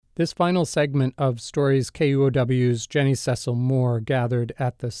This final segment of Stories KUOW's Jennie Cecil Moore gathered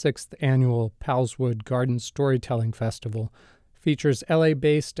at the 6th Annual PowellsWood Garden Storytelling Festival features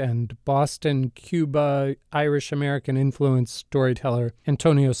LA-based and Boston, Cuba, Irish-American influenced storyteller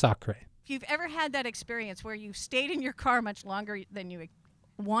Antonio Sacre. If you've ever had that experience where you stayed in your car much longer than you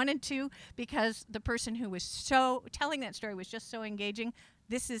wanted to because the person who was telling that story was just so engaging,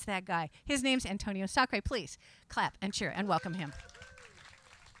 this is that guy. His name's Antonio Sacre. Please clap and cheer and welcome him.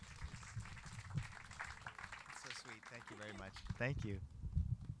 So sweet. Thank you very much. Thank you.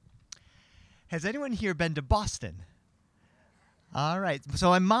 Has anyone here been to Boston? All right. So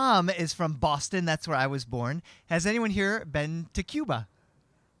my mom is from Boston. That's where I was born. Has anyone here been to Cuba?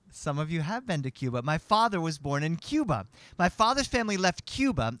 Some of you have been to Cuba. My father was born in Cuba. My father's family left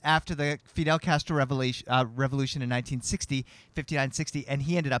Cuba after the Fidel Castro revolution in 1960, 59-60, and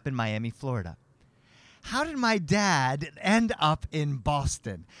he ended up in Miami, Florida. How did my dad end up in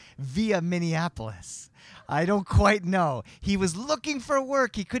Boston via Minneapolis? I don't quite know. He was looking for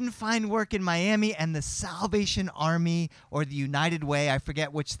work. He couldn't find work in Miami, and the Salvation Army or the United Way, I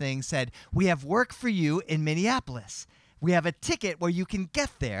forget which thing, said, "We have work for you in Minneapolis. We have a ticket where you can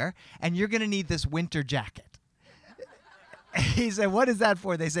get there, and you're going to need this winter jacket." He said, "What is that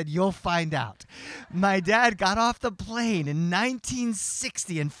for?" They said, "You'll find out." My dad got off the plane in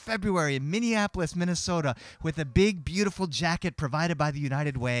 1960 in February in Minneapolis, Minnesota, with a big, beautiful jacket provided by the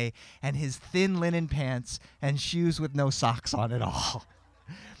United Way and his thin linen pants and shoes with no socks on at all.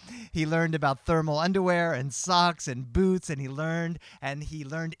 He learned about thermal underwear and socks and boots, and he learned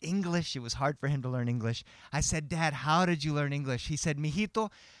English. It was hard for him to learn English. I said, "Dad, how did you learn English?" He said, "Mijito,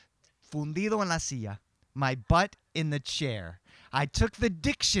 fundido en la silla, my butt in the chair. I took the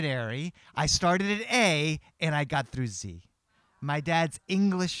dictionary, I started at A, and I got through Z." My dad's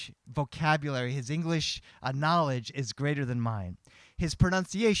English vocabulary, his English knowledge is greater than mine. His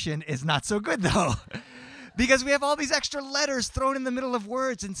pronunciation is not so good, though. Because we have all these extra letters thrown in the middle of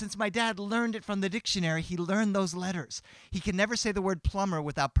words, and since my dad learned it from the dictionary, he learned those letters. He can never say the word plumber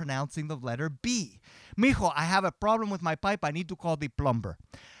without pronouncing the letter B. "Mijo, I have a problem with my pipe. I need to call the plumber."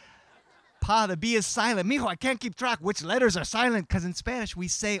 "Pa, the B is silent." "Mijo, I can't keep track which letters are silent," because in Spanish we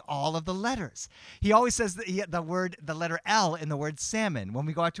say all of the letters. He always says the letter L in the word salmon. When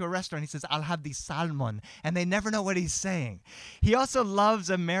we go out to a restaurant, he says, "I'll have the salmon," and they never know what he's saying. He also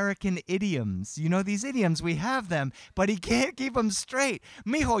loves American idioms. You know, these idioms, we have them, but he can't keep them straight.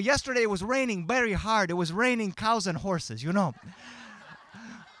 "Mijo, yesterday it was raining very hard. It was raining cows and horses, you know."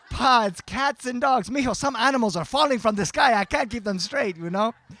 "Pa, it's cats and dogs." "Mijo, some animals are falling from the sky. I can't keep them straight, you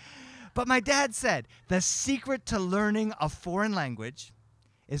know." But my dad said, the secret to learning a foreign language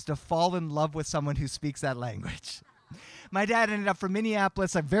is to fall in love with someone who speaks that language. My dad ended up from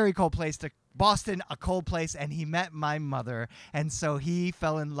Minneapolis, a very cold place, to Boston, a cold place, and he met my mother. And so he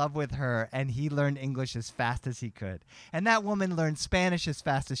fell in love with her, and he learned English as fast as he could. And that woman learned Spanish as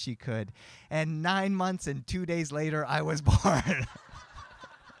fast as she could. And 9 months and 2 days later, I was born.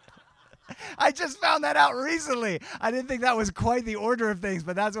 I just found that out recently. I didn't think that was quite the order of things,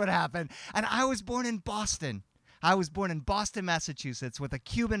 but that's what happened. And I was born in Boston. I was born in Boston, Massachusetts, with a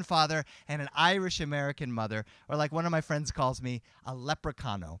Cuban father and an Irish-American mother, or like one of my friends calls me, a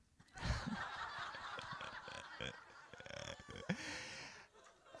leprechauno.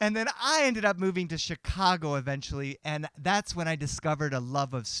 And then I ended up moving to Chicago eventually, and that's when I discovered a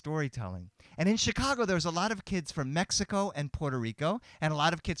love of storytelling. And in Chicago, there was a lot of kids from Mexico and Puerto Rico, and a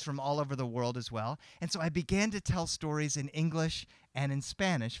lot of kids from all over the world as well. And so I began to tell stories in English and in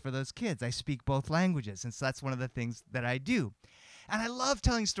Spanish for those kids. I speak both languages, and so that's one of the things that I do. And I love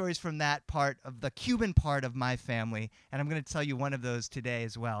telling stories from that part of the Cuban part of my family, and I'm going to tell you one of those today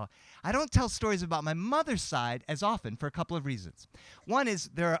as well. I don't tell stories about my mother's side as often for a couple of reasons. One is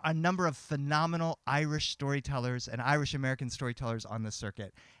there are a number of phenomenal Irish storytellers and Irish-American storytellers on the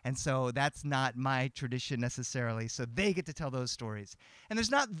circuit, and so that's not my tradition necessarily, so they get to tell those stories. And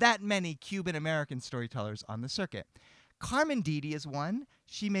there's not that many Cuban-American storytellers on the circuit. Carmen Didi is one.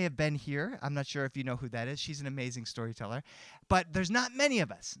 She may have been here. I'm not sure if you know who that is. She's an amazing storyteller. But there's not many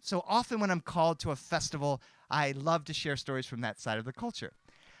of us. So often when I'm called to a festival, I love to share stories from that side of the culture.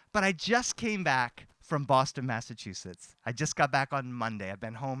 But I just came back from Boston, Massachusetts. I just got back on Monday. I've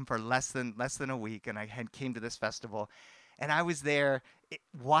been home for less than a week, and I came to this festival. And I was there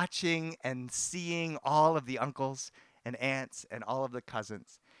watching and seeing all of the uncles and aunts and all of the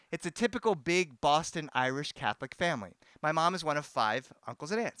cousins. It's a typical big Boston Irish Catholic family. My mom is one of 5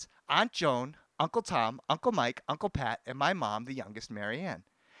 uncles and aunts. Aunt Joan, Uncle Tom, Uncle Mike, Uncle Pat, and my mom, the youngest, Mary Ann.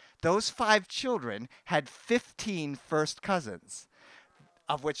 Those 5 children had 15 first cousins.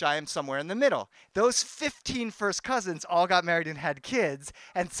 of which I am somewhere in the middle. Those 15 first cousins all got married and had kids,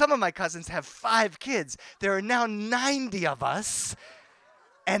 and some of my cousins have 5 kids. There are now 90 of us,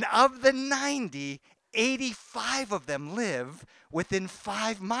 and of the 90, 85 of them live within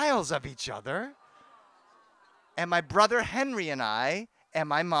 5 miles of each other. And my brother Henry and I and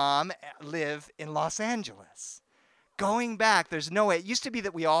my mom live in Los Angeles. Going back, there's no way. It used to be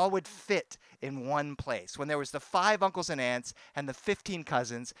that we all would fit in one place. When there was the 5 uncles and aunts and the 15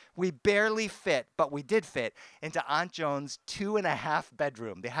 cousins, we barely fit, but we did fit into Aunt Joan's 2.5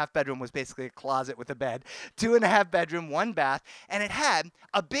 bedroom. The half bedroom was basically a closet with a bed. 2.5 bedroom, 1 bath, and it had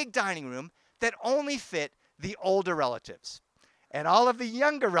a big dining room that only fit the older relatives. And all of the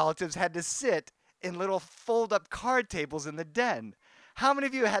younger relatives had to sit in little fold-up card tables in the den. How many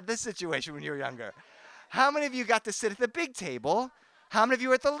of you had this situation when you were younger? How many of you got to sit at the big table? How many of you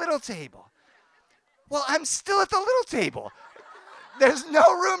were at the little table? Well, I'm still at the little table. There's no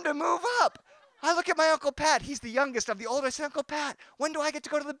room to move up. I look at my Uncle Pat. He's the youngest of the older. I said, Uncle Pat, when do I get to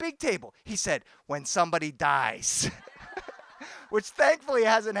go to the big table? He said, when somebody dies. Which thankfully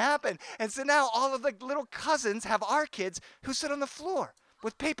hasn't happened. And so now all of the little cousins have our kids who sit on the floor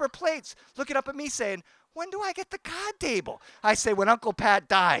with paper plates looking up at me saying, when do I get the card table? I say, when Uncle Pat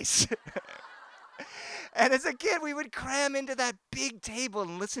dies. And as a kid, we would cram into that big table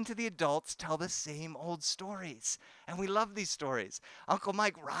and listen to the adults tell the same old stories. And we love these stories. Uncle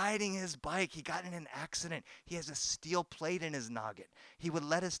Mike riding his bike, he got in an accident. He has a steel plate in his noggin. He would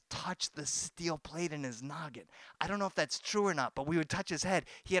let us touch the steel plate in his noggin. I don't know if that's true or not, but we would touch his head.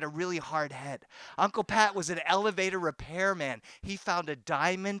 He had a really hard head. Uncle Pat was an elevator repairman. He found a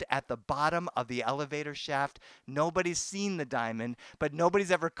diamond at the bottom of the elevator shaft. Nobody's seen the diamond, but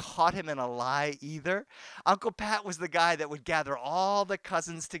nobody's ever caught him in a lie either. Uncle Pat was the guy that would gather all the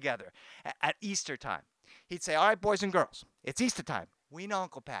cousins together at Easter time. He'd say, all right, boys and girls, it's Easter time. We know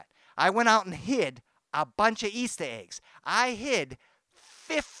Uncle Pat. I went out and hid a bunch of Easter eggs. I hid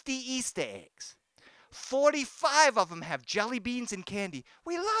 50 Easter eggs. 45 of them have jelly beans and candy.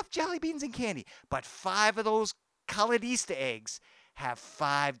 We love jelly beans and candy. But 5 of those colored Easter eggs have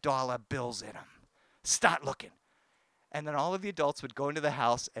 $5 bills in them. Start looking. And then all of the adults would go into the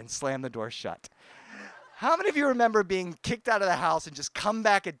house and slam the door shut. How many of you remember being kicked out of the house and just come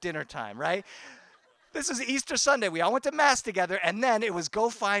back at dinner time, right? This is Easter Sunday. We all went to Mass together, and then it was go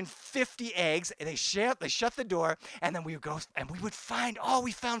find 50 eggs, and they shut the door, and then we would go, and we would find,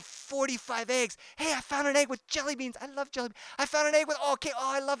 we found 45 eggs. Hey, I found an egg with jelly beans. I love jelly beans. I found an egg with,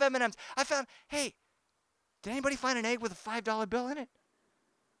 I love M&Ms. Hey, did anybody find an egg with a $5 bill in it?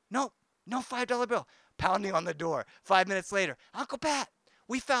 No $5 bill. Pounding on the door. 5 minutes later, Uncle Pat,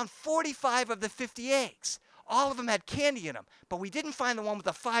 we found 45 of the 50 eggs. All of them had candy in them, but we didn't find the one with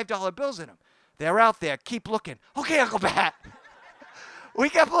the $5 bills in them. They're out there. Keep looking. Okay, Uncle Pat. We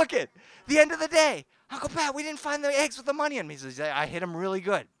kept looking. The end of the day, Uncle Pat, we didn't find the eggs with the money in them. He says, I hit them really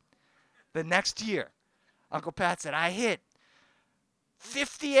good. The next year, Uncle Pat said, I hit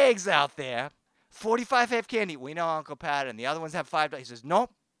 50 eggs out there. 45 have candy. We know Uncle Pat, and the other ones have $5. He says, nope.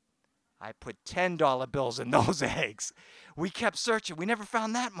 I put $10 bills in those eggs. We kept searching. We never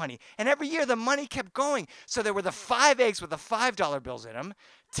found that money. And every year the money kept going. So there were the 5 eggs with the $5 bills in them,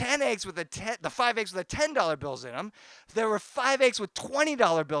 10 eggs with the 5 eggs with the $10 bills in them. There were 5 eggs with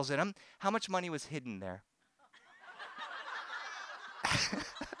 $20 bills in them. How much money was hidden there?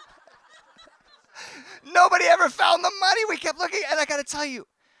 Nobody ever found the money. We kept looking. And I got to tell you,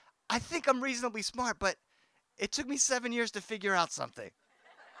 I think I'm reasonably smart, but it took me 7 years to figure out something.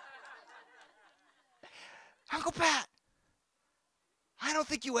 Uncle Pat, I don't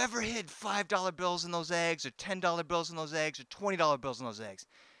think you ever hid $5 bills in those eggs or $10 bills in those eggs or $20 bills in those eggs.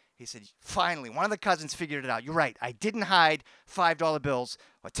 He said, finally, one of the cousins figured it out. You're right. I didn't hide $5 bills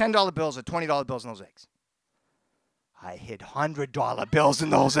or $10 bills or $20 bills in those eggs. I hid $100 bills in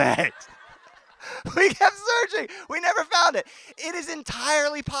those eggs. We kept searching. We never found it. It is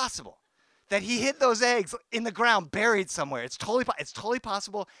entirely possible that he hid those eggs in the ground, buried somewhere. It's totally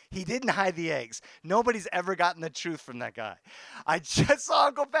possible he didn't hide the eggs. Nobody's ever gotten the truth from that guy. I just saw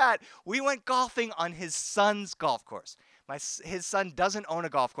Uncle Pat. We went golfing on his son's golf course. His son doesn't own a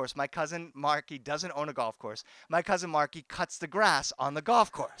golf course. My cousin Marky doesn't own a golf course. My cousin Marky cuts the grass on the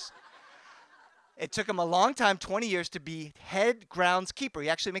golf course. It took him a long time, 20 years, to be head groundskeeper. He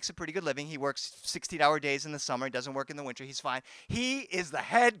actually makes a pretty good living. He works 16-hour days in the summer. He doesn't work in the winter. He's fine. He is the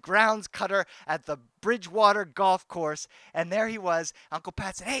head grounds cutter at the Bridgewater golf course. And there he was. Uncle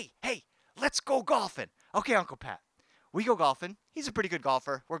Pat said, hey, let's go golfing. Okay, Uncle Pat. We go golfing. He's a pretty good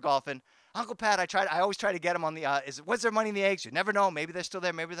golfer. We're golfing. Uncle Pat, I always try to get him on the, was there money in the eggs? You never know. Maybe they're still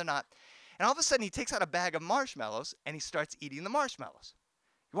there. Maybe they're not. And all of a sudden, he takes out a bag of marshmallows, and he starts eating the marshmallows.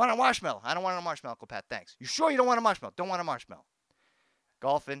 You want a marshmallow? I don't want a marshmallow, Uncle Pat. Thanks. You sure you don't want a marshmallow? Don't want a marshmallow.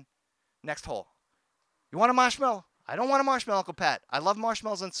 Golfing. Next hole. You want a marshmallow? I don't want a marshmallow, Uncle Pat. I love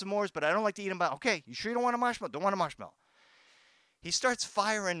marshmallows and s'mores, but I don't like to eat them. Okay, you sure you don't want a marshmallow? Don't want a marshmallow. He starts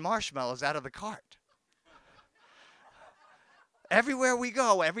firing marshmallows out of the cart. Everywhere we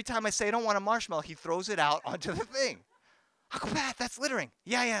go, every time I say I don't want a marshmallow, he throws it out onto the thing. Uncle Pat, that's littering.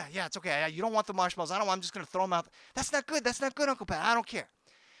 Yeah, it's okay. You don't want the marshmallows. I'm just going to throw them out. That's not good, Uncle Pat. I don't care.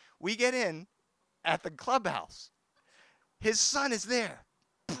 We get in at the clubhouse. His son is there,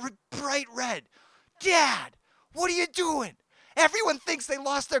 bright red. Dad, what are you doing? Everyone thinks they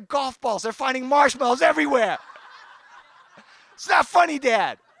lost their golf balls. They're finding marshmallows everywhere. It's not funny,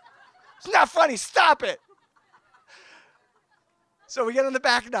 Dad. It's not funny. Stop it. So we get on the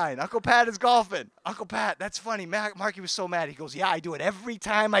back nine. Uncle Pat is golfing. Uncle Pat, that's funny. Marky was so mad. He goes, yeah, I do it every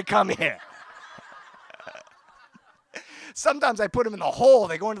time I come here. Sometimes I put him in the hole.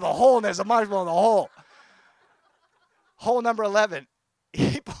 They go into the hole, and there's a marshmallow in the hole. Hole number 11.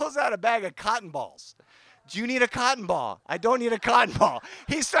 He pulls out a bag of cotton balls. Do you need a cotton ball? I don't need a cotton ball.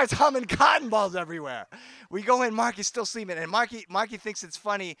 He starts humming cotton balls everywhere. We go in, Marky's still sleeping, and Marky thinks it's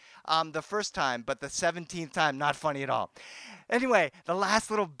funny the first time, but the 17th time, not funny at all. Anyway, the last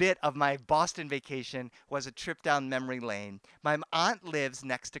little bit of my Boston vacation was a trip down memory lane. My aunt lives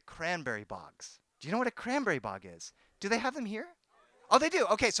next to cranberry bogs. Do you know what a cranberry bog is? Do they have them here? Oh, they do.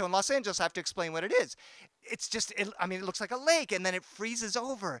 Okay, so in Los Angeles, I have to explain what it is. It's just, it looks like a lake, and then it freezes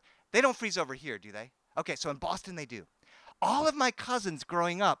over. They don't freeze over here, do they? Okay, so in Boston, they do. All of my cousins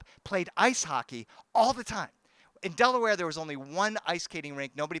growing up played ice hockey all the time. In Delaware, there was only one ice skating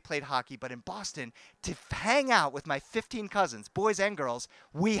rink. Nobody played hockey. But in Boston, to hang out with my 15 cousins, boys and girls,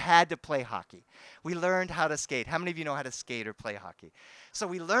 we had to play hockey. We learned how to skate. How many of you know how to skate or play hockey? So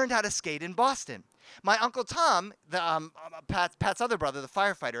we learned how to skate in Boston. My Uncle Tom, Pat's other brother, the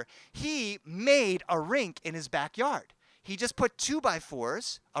firefighter, he made a rink in his backyard. He just put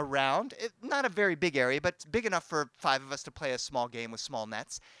 2x4s around, not a very big area, but big enough for 5 of us to play a small game with small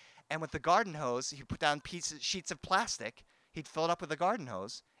nets. And with the garden hose, he put down sheets of plastic. He'd fill it up with a garden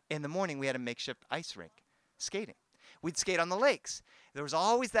hose. In the morning, we had a makeshift ice rink, skating. We'd skate on the lakes. There was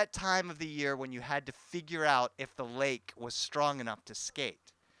always that time of the year when you had to figure out if the lake was strong enough to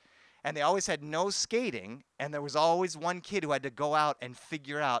skate. And they always had no skating, and there was always one kid who had to go out and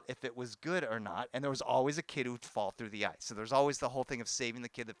figure out if it was good or not, and there was always a kid who'd fall through the ice. So there's always the whole thing of saving the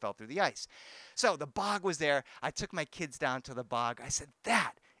kid that fell through the ice. So the bog was there. I took my kids down to the bog. I said,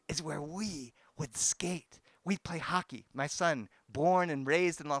 that is where we would skate. We'd play hockey. My son, born and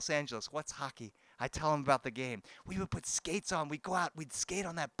raised in Los Angeles, what's hockey? I tell him about the game. We would put skates on. We'd go out. We'd skate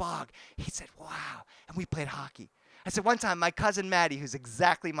on that bog. He said, wow. And we played hockey. I said, one time, my cousin Maddie, who's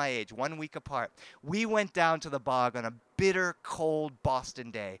exactly my age, 1 week apart, we went down to the bog on a bitter, cold Boston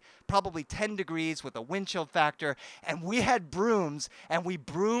day, probably 10 degrees with a wind chill factor, and we had brooms, and we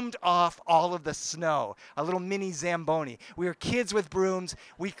broomed off all of the snow, a little mini Zamboni. We were kids with brooms.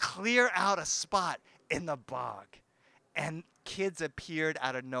 We clear out a spot in the bog, and kids appeared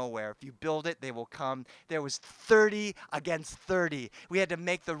out of nowhere. If you build it, they will come. There was 30 against 30. We had to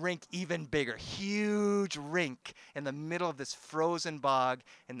make the rink even bigger. Huge rink in the middle of this frozen bog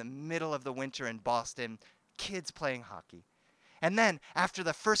in the middle of the winter in Boston. Kids playing hockey. And then after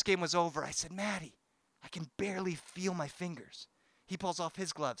the first game was over, I said, Maddie, I can barely feel my fingers. He pulls off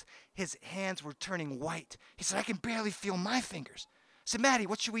his gloves. His hands were turning white. He said, I can barely feel my fingers. I said, Maddie,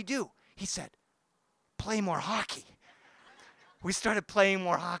 what should we do? He said, play more hockey. We started playing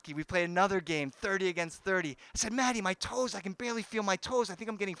more hockey. We played another game, 30 against 30. I said, Maddie, my toes, I can barely feel my toes. I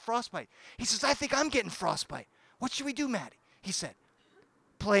think I'm getting frostbite. He says, I think I'm getting frostbite. What should we do, Maddie? He said,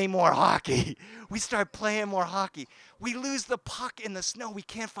 play more hockey. We start playing more hockey. We lose the puck in the snow. We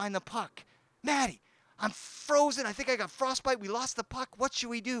can't find the puck. Maddie, I'm frozen. I think I got frostbite. We lost the puck. What should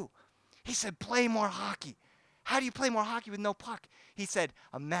we do? He said, play more hockey. How do you play more hockey with no puck? He said,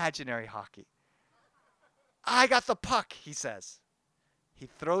 imaginary hockey. I got the puck, he says. He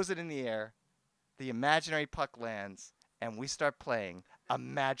throws it in the air. The imaginary puck lands, and we start playing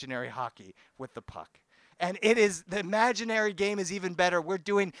imaginary hockey with the puck. And the imaginary game is even better. We're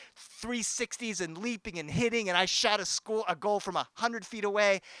doing 360s and leaping and hitting, and I shot a goal from 100 feet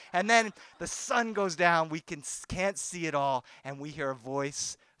away, and then the sun goes down. We can't see it all, and we hear a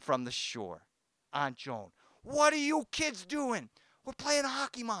voice from the shore. Aunt Joan, what are you kids doing? We're playing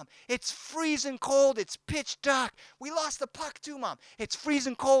hockey, Mom. It's freezing cold. It's pitch dark. We lost the puck too, Mom. It's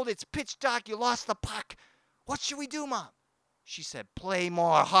freezing cold. It's pitch dark. You lost the puck. What should we do, Mom? She said, play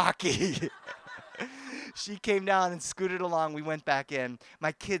more hockey. She came down and scooted along. We went back in.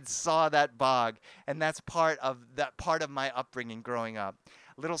 My kids saw that bog, and that's part of my upbringing growing up.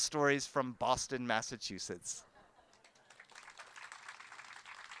 Little Stories from Boston, Massachusetts.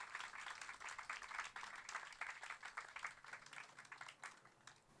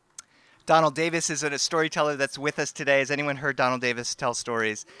 Donald Davis is a storyteller that's with us today. Has anyone heard Donald Davis tell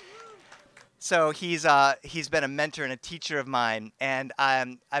stories? So he's been a mentor and a teacher of mine, and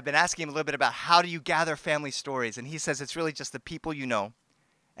I've been asking him a little bit about how do you gather family stories, and he says it's really just the people you know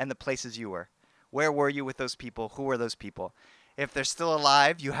and the places you were. Where were you with those people? Who were those people? If they're still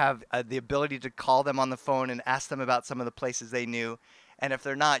alive, you have the ability to call them on the phone and ask them about some of the places they knew, and if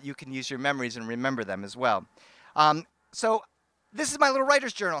they're not, you can use your memories and remember them as well. So this is my little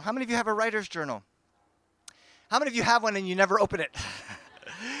writer's journal. How many of you have a writer's journal? How many of you have one and you never open it?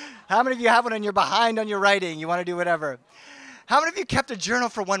 How many of you have one and you're behind on your writing? You want to do whatever. How many of you kept a journal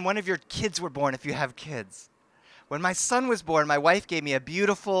for when one of your kids were born, if you have kids? When my son was born, my wife gave me a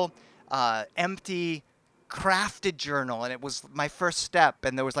beautiful, empty, crafted journal, and it was my first step,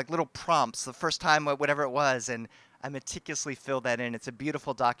 and there was like little prompts, the first time, whatever it was, and I meticulously filled that in. It's a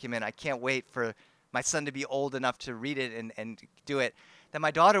beautiful document. I can't wait for my son to be old enough to read it and do it. Then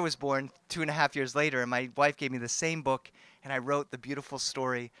my daughter was born 2.5 years later, and my wife gave me the same book, and I wrote the beautiful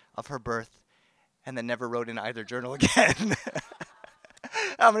story of her birth, and then never wrote in either journal again.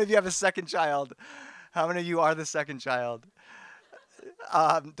 How many of you have a second child? How many of you are the second child?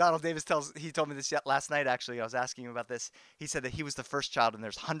 Donald Davis he told me this last night, actually. I was asking him about this. He said that he was the first child, and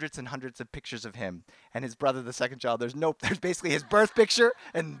there's hundreds and hundreds of pictures of him. And his brother, the second child, there's basically his birth picture,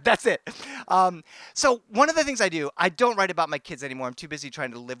 and that's it. So one of the things I do, I don't write about my kids anymore. I'm too busy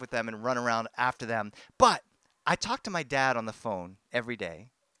trying to live with them and run around after them. But I talk to my dad on the phone every day.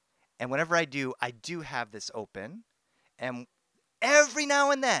 And whenever I do have this open. And every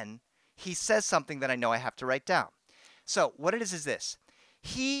now and then, he says something that I know I have to write down. So what it is this.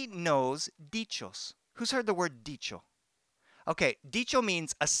 He knows dichos. Who's heard the word dicho? Okay, dicho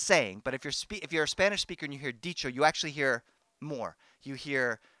means a saying, but if you're a Spanish speaker and you hear dicho, you actually hear more. You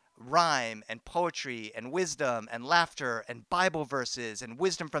hear rhyme and poetry and wisdom and laughter and Bible verses and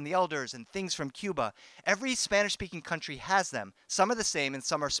wisdom from the elders and things from Cuba. Every Spanish-speaking country has them. Some are the same and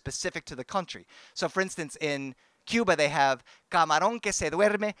some are specific to the country. So for instance, in Cuba, they have camarón que se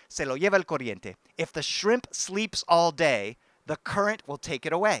duerme, se lo lleva el corriente. If the shrimp sleeps all day, the current will take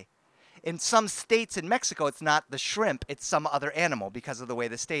it away. In some states in Mexico, it's not the shrimp, it's some other animal because of the way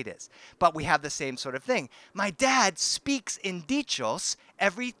the state is. But we have the same sort of thing. My dad speaks in dichos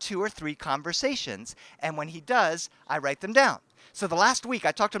every 2 or 3 conversations, and when he does, I write them down. So the last week,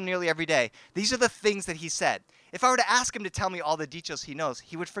 I talked to him nearly every day. These are the things that he said. If I were to ask him to tell me all the dichos he knows,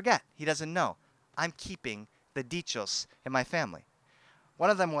 he would forget. He doesn't know. I'm keeping the dichos in my family. One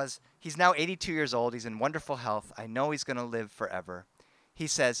of them was, he's now 82 years old. He's in wonderful health. I know he's going to live forever. He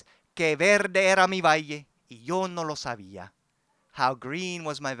says, que verde era mi valle, y yo no lo sabía. How green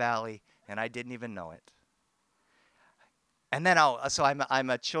was my valley, and I didn't even know it. And then, I'm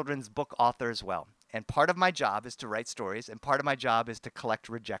a children's book author as well. And part of my job is to write stories, and part of my job is to collect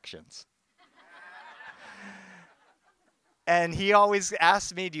rejections. And he always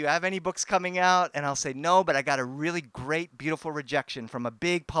asks me, do you have any books coming out? And I'll say, no, but I got a really great, beautiful rejection from a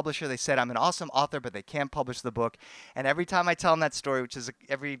big publisher. They said, I'm an awesome author, but they can't publish the book. And every time I tell him that story, which is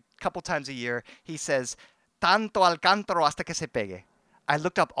every couple times a year, he says, tanto al cántaro hasta que se pegue. I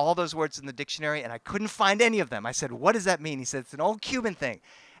looked up all those words in the dictionary, and I couldn't find any of them. I said, what does that mean? He said, it's an old Cuban thing.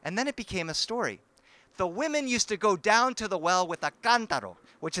 And then it became a story. The women used to go down to the well with a cántaro,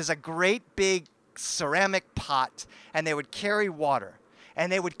 which is a great big ceramic pot, and they would carry water, and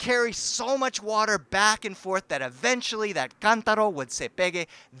they would carry so much water back and forth that eventually that cántaro would se pegue,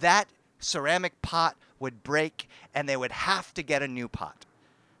 that ceramic pot would break, and they would have to get a new pot.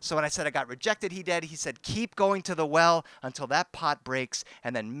 So when I said I got rejected, he said, keep going to the well until that pot breaks,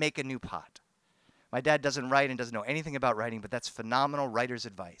 and then make a new pot. My dad doesn't write and doesn't know anything about writing, but that's phenomenal writer's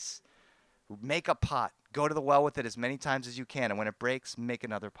advice. Make a pot, go to the well with it as many times as you can, and when it breaks, make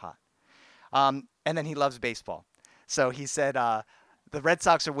another pot. And then he loves baseball. So he said the Red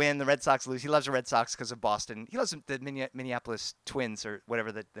Sox are win, the Red Sox lose. He loves the Red Sox because of Boston. He loves the Minneapolis Twins or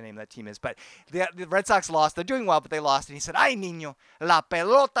whatever the name of that team is. But the Red Sox lost. They're doing well, but they lost. And he said, ay, niño, la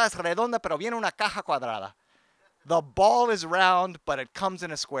pelota es redonda, pero viene una caja cuadrada. The ball is round, but it comes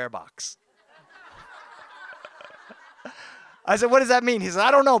in a square box. I said, what does that mean? He said,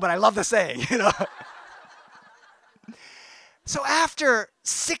 I don't know, but I love the saying, you know. So after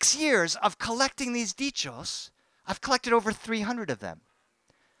 6 years of collecting these dichos, I've collected over 300 of them.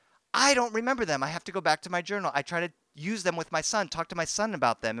 I don't remember them. I have to go back to my journal. I try to use them with my son, talk to my son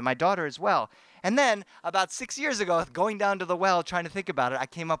about them, and my daughter as well. And then, about 6 years ago, going down to the well, trying to think about it, I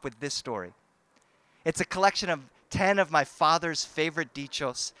came up with this story. It's a collection of 10 of my father's favorite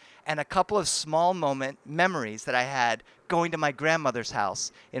dichos, and a couple of small memories that I had going to my grandmother's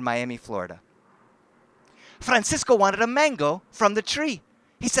house in Miami, Florida. Francisco wanted a mango from the tree.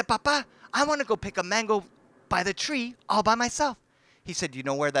 He said, Papa, I want to go pick a mango by the tree all by myself. He said, do you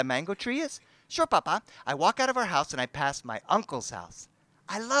know where that mango tree is? Sure, Papa. I walk out of our house and I pass my uncle's house.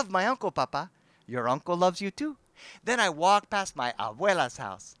 I love my uncle, Papa. Your uncle loves you too. Then I walk past my abuela's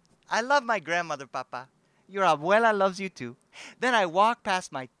house. I love my grandmother, Papa. Your abuela loves you too. Then I walk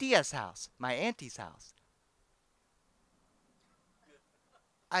past my tia's house, my auntie's house.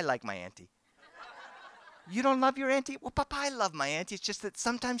 I like my auntie. You don't love your auntie? Well, Papa, I love my auntie. It's just that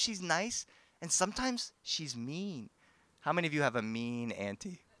sometimes she's nice and sometimes she's mean. How many of you have a mean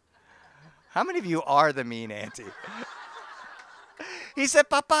auntie? How many of you are the mean auntie? He said,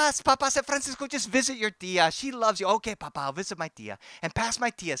 Papa said, Francisco, just visit your tia. She loves you. Okay, Papa, I'll visit my tia. And past my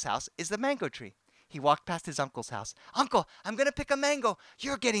tia's house is the mango tree. He walked past his uncle's house. Uncle, I'm going to pick a mango.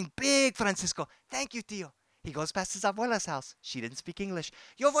 You're getting big, Francisco. Thank you, tío. He goes past his abuela's house. She didn't speak English.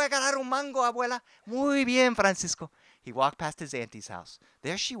 Yo voy a agarrar un mango, abuela. Muy bien, Francisco. He walked past his auntie's house.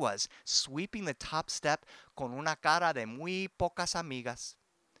 There she was, sweeping the top step con una cara de muy pocas amigas,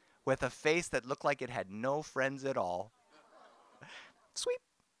 with a face that looked like it had no friends at all. Sweep,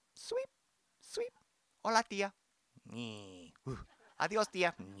 sweep, sweep. Hola, tía. Adios,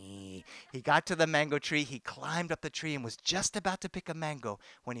 tía. He got to the mango tree. He climbed up the tree and was just about to pick a mango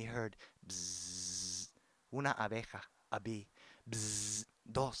when he heard bzzz. Una abeja, a bee. Bzzz,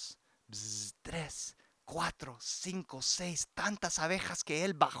 dos, bzzz, tres, cuatro, cinco, seis. Tantas abejas que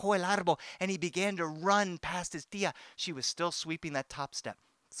él bajó el árbol and he began to run past his tía. She was still sweeping that top step.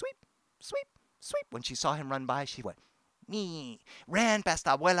 Sweep, sweep, sweep. When she saw him run by, she went, ran past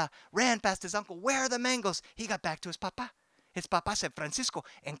abuela, ran past his uncle. Where are the mangoes? He got back to his papa. His papa said, Francisco,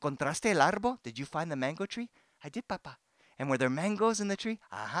 ¿encontraste el árbol? Did you find the mango tree? I did, Papa. And were there mangoes in the tree?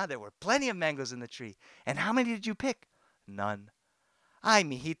 There were plenty of mangoes in the tree. And how many did you pick? None. Ay,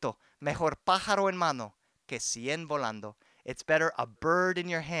 mijito, mejor pájaro en mano que 100 volando. It's better a bird in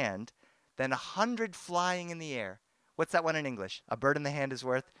your hand than 100 flying in the air. What's that one in English? A bird in the hand is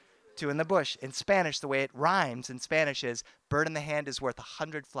worth 2 in the bush. In Spanish, the way it rhymes in Spanish is bird in the hand is worth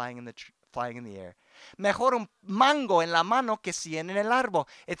 100 flying in the air. Mejor un mango en la mano que 100 en el árbol.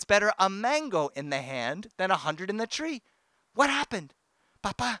 It's better a mango in the hand than 100 in the tree. What happened?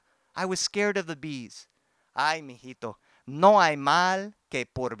 Papa, I was scared of the bees. Ay, mijito, no hay mal que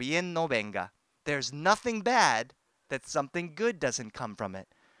por bien no venga. There's nothing bad that something good doesn't come from it.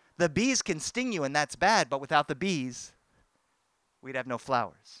 The bees can sting you and that's bad, but without the bees, we'd have no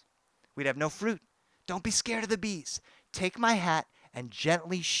flowers. We'd have no fruit. Don't be scared of the bees. Take my hat and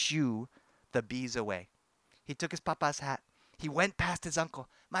gently shoo the bees away. He took his papa's hat. He went past his uncle.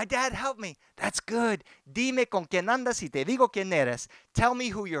 My dad, help me. That's good. Dime con quién andas y te digo quién eres. Tell me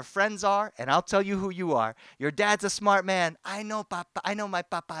who your friends are and I'll tell you who you are. Your dad's a smart man. I know, Papa. I know my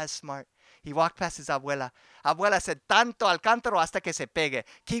papa is smart. He walked past his abuela. Abuela said, tanto al cántaro hasta que se pegue.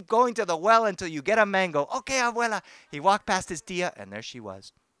 Keep going to the well until you get a mango. Okay, abuela. He walked past his tia and there she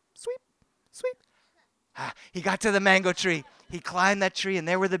was. Sweep, sweep. He got to the mango tree. He climbed that tree and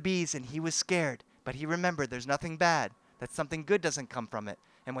there were the bees and he was scared. But he remembered there's nothing bad, that something good doesn't come from it.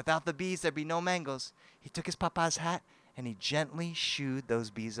 And without the bees, there'd be no mangoes. He took his papa's hat and he gently shooed those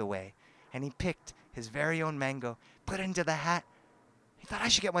bees away. And he picked his very own mango, put it into the hat. He thought, I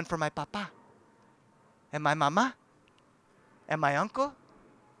should get one for my papa. And my mama. And my uncle.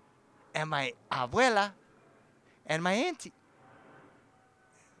 And my abuela. And my auntie.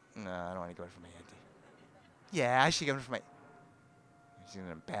 No, I don't want to get one for my auntie. Yeah, I should get one for my... She's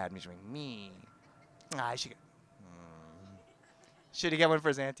in a bad mood. She's like, me. I should get... Should he get one for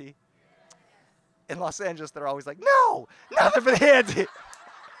his auntie? In Los Angeles, they're always like, no, nothing for the auntie.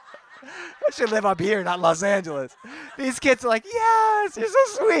 I should live up here, not Los Angeles. These kids are like, yes, you're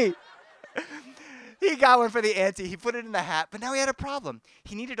so sweet. He got one for the auntie. He put it in the hat, but now he had a problem.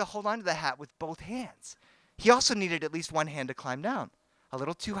 He needed to hold on to the hat with both hands. He also needed at least one hand to climb down. A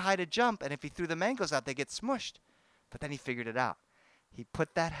little too high to jump, and if he threw the mangoes out, they get smushed. But then he figured it out. He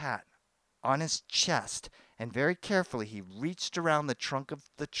put that hat on his chest, and very carefully he reached around the trunk of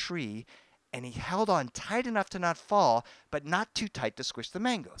the tree, and he held on tight enough to not fall, but not too tight to squish the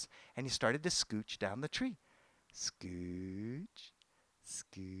mangoes. And he started to scooch down the tree. Scooch,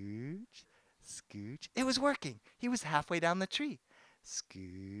 scooch, scooch. It was working. He was halfway down the tree.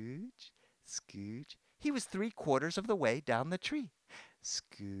 Scooch, scooch. He was 3/4 of the way down the tree.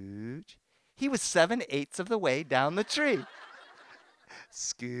 Scooch. He was 7/8 of the way down the tree.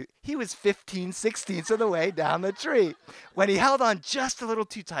 Scoot. He was 15/16 of the way down the tree when he held on just a little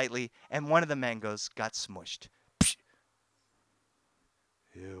too tightly and one of the mangoes got smushed.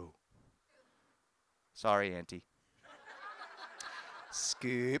 2. Sorry, Auntie.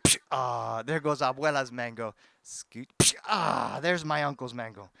 Scoop. There goes Abuela's mango. Scoop. There's my uncle's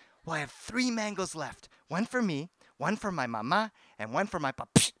mango. Well, I have 3 mangoes left. One for me, one for my mama, and one for my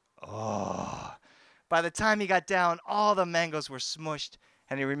papa. By the time he got down, all the mangoes were smushed,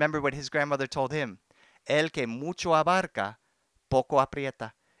 and he remembered what his grandmother told him. El que mucho abarca, poco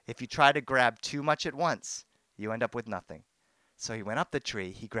aprieta. If you try to grab too much at once, you end up with nothing. So he went up the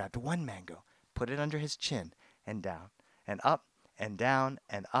tree, he grabbed 1 mango, put it under his chin, and down, and up, and down,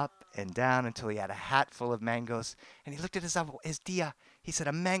 and up, and down, until he had a hat full of mangoes. And he looked at his tia. He said,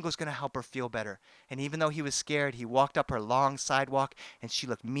 a mango's going to help her feel better. And even though he was scared, he walked up her long sidewalk, and she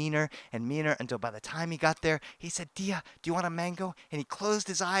looked meaner and meaner until by the time he got there, he said, Tia, do you want a mango? And he closed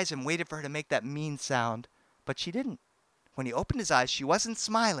his eyes and waited for her to make that mean sound. But she didn't. When he opened his eyes, she wasn't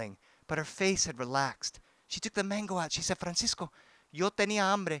smiling, but her face had relaxed. She took the mango out. She said, Francisco, yo tenía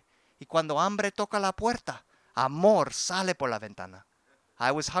hambre, y cuando hambre toca la puerta, amor sale por la ventana.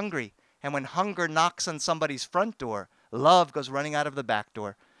 I was hungry, and when hunger knocks on somebody's front door, love goes running out of the back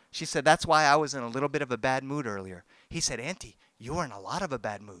door. She said, that's why I was in a little bit of a bad mood earlier. He said, Auntie, you were in a lot of a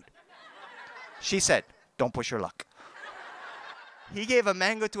bad mood. She said, don't push your luck. He gave a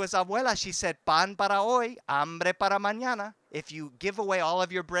mango to his abuela. She said, pan para hoy, hambre para mañana. If you give away all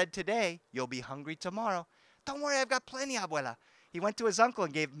of your bread today, you'll be hungry tomorrow. Don't worry, I've got plenty, abuela. He went to his uncle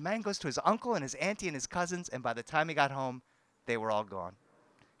and gave mangoes to his uncle and his auntie and his cousins, and by the time he got home, they were all gone.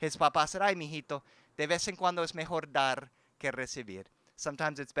 His papa said, ay, mijito, de vez en cuando es mejor dar que recibir.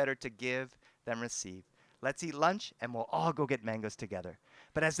 Sometimes it's better to give than receive. Let's eat lunch, and we'll all go get mangoes together.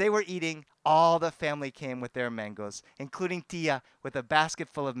 But as they were eating, all the family came with their mangoes, including Tia with a basket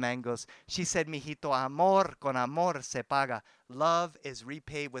full of mangoes. She said, mijito, amor con amor se paga. Love is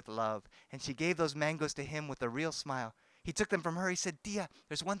repaid with love. And she gave those mangoes to him with a real smile. He took them from her. He said, Tia,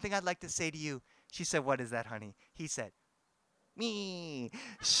 there's one thing I'd like to say to you. She said, what is that, honey? He said, me.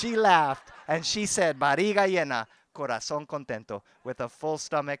 She laughed, and she said, barriga llena, corazón contento. With a full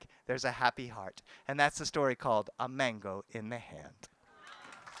stomach, there's a happy heart. And that's the story called A Mango in the Hand.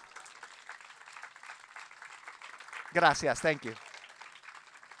 Gracias. Thank you.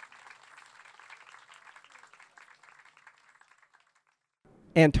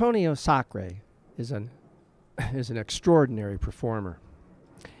 Antonio Sacre is an extraordinary performer.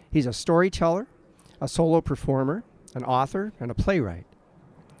 He's a storyteller, a solo performer, an author, and a playwright.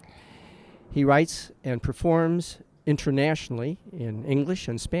 He writes and performs internationally in English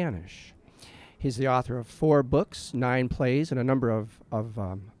and Spanish. He's the author of 4 books, 9 plays, and a number of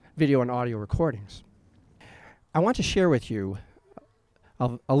video and audio recordings. I want to share with you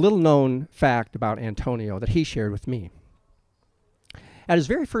a little-known fact about Antonio that he shared with me. At his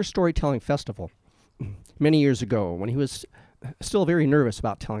very first storytelling festival, many years ago, when he was still very nervous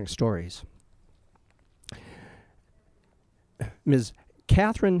about telling stories, Ms.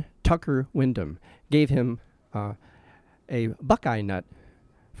 Catherine Tucker Wyndham gave him a buckeye nut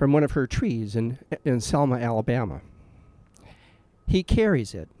from one of her trees in Selma, Alabama. He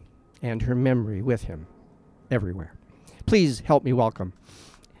carries it and her memory with him everywhere. Please help me welcome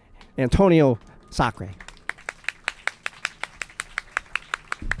Antonio Sacre.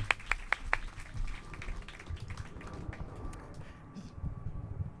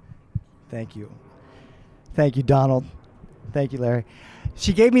 Thank you. Thank you, Donald. Thank you, Larry.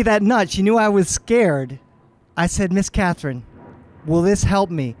 She gave me that nut. She knew I was scared. I said, Miss Catherine, will this help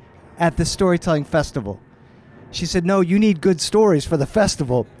me at the storytelling festival? She said, no, you need good stories for the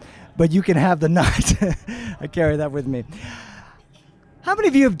festival, but you can have the nut. I carry that with me. How many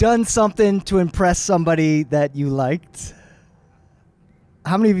of you have done something to impress somebody that you liked?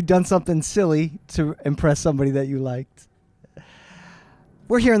 How many of you have done something silly to impress somebody that you liked?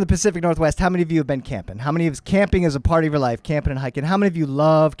 We're here in the Pacific Northwest. How many of you have been camping? How many of you, camping is a part of your life, camping and hiking? How many of you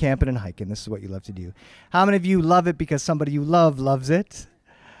love camping and hiking? This is what you love to do. How many of you love it because somebody you love loves it?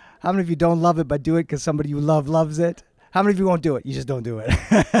 How many of you don't love it but do it because somebody you love loves it? How many of you won't do it? You just don't do it.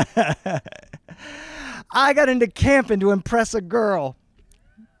 I got into camping to impress a girl.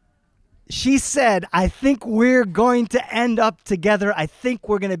 She said, I think we're going to end up together. I think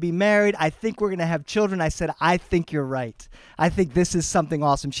we're going to be married. I think we're going to have children. I said, I think you're right. I think this is something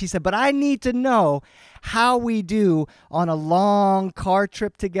awesome. She said, but I need to know how we do on a long car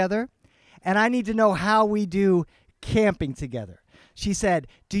trip together. And I need to know how we do camping together. She said,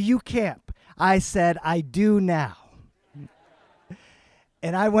 do you camp? I said, I do now.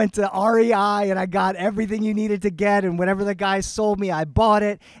 And I went to REI and I got everything you needed to get, and whatever the guy sold me, I bought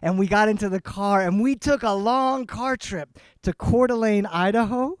it, and we got into the car and we took a long car trip to Coeur d'Alene,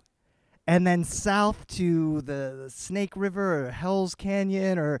 Idaho, and then south to the Snake River or Hell's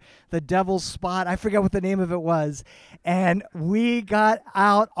Canyon or the Devil's Spot. I forget what the name of it was. And we got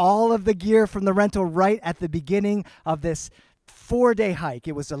out all of the gear from the rental right at the beginning of this 4-day hike.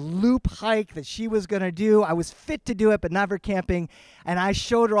 It was a loop hike that she was going to do. I was fit to do it, but never camping. And I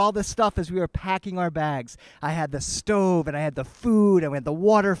showed her all this stuff as we were packing our bags. I had the stove, and I had the food, and we had the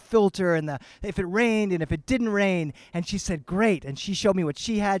water filter, and if it rained and if it didn't rain. And she said, great. And she showed me what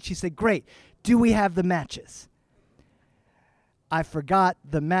she had. She said, great. Do we have the matches? I forgot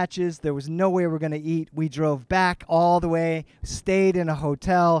the matches. There was no way we were going to eat. We drove back all the way, stayed in a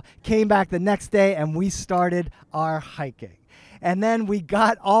hotel, came back the next day, and we started our hiking. And then we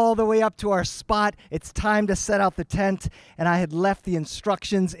got all the way up to our spot. It's time to set out the tent. And I had left the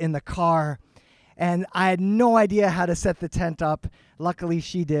instructions in the car. And I had no idea how to set the tent up. Luckily,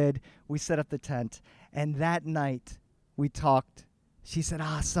 she did. We set up the tent. And that night, we talked. She said,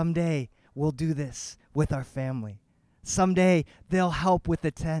 someday we'll do this with our family. Someday they'll help with the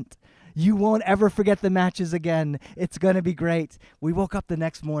tent. You won't ever forget the matches again. It's going to be great. We woke up the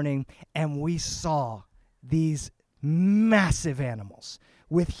next morning, and we saw these massive animals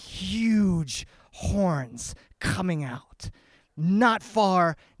with huge horns coming out. Not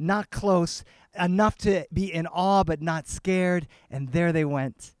far, not close, enough to be in awe but not scared. And there they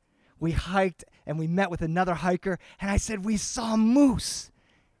went. We hiked and we met with another hiker, and I said, we saw moose.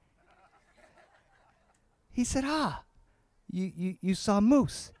 He said, you saw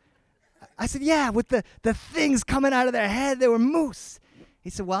moose? I said, yeah, with the things coming out of their head, they were moose. He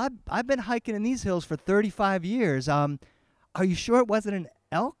said, well, I've been hiking in these hills for 35 years. Are you sure it wasn't an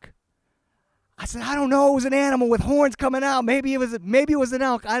elk? I said, I don't know. It was an animal with horns coming out. Maybe it was an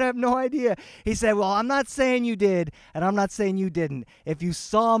elk. I have no idea. He said, well, I'm not saying you did, and I'm not saying you didn't. If you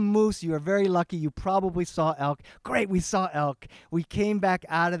saw moose, you are very lucky. You probably saw elk. Great, we saw elk. We came back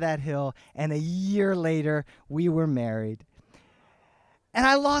out of that hill, and a year later, we were married. And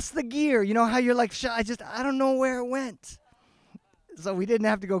I lost the gear. You know how you're like, I don't know where it went. So we didn't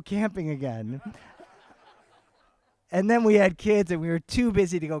have to go camping again. And then we had kids, and we were too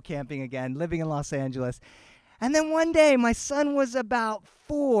busy to go camping again, living in Los Angeles. And then one day, my son was about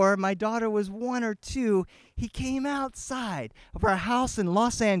 4, my daughter was 1 or 2. He came outside of our house in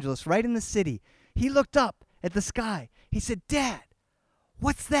Los Angeles, right in the city. He looked up at the sky. He said, Dad,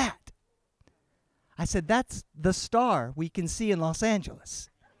 what's that? I said, that's the star we can see in Los Angeles.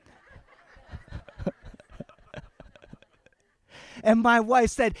 And my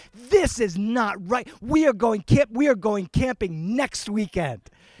wife said, this is not right. We are going camping next weekend.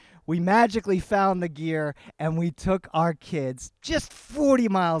 We magically found the gear, and we took our kids just 40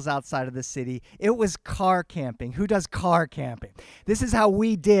 miles outside of the city. It was car camping. Who does car camping? This is how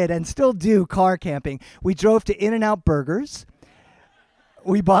we did and still do car camping. We drove to In-N-Out Burgers.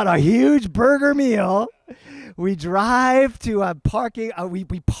 We bought a huge burger meal. We drive to a parking. We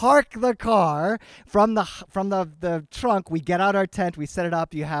park the car from the trunk. We get out our tent. We set it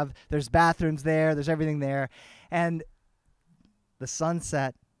up. There's bathrooms there. There's everything there, and the sun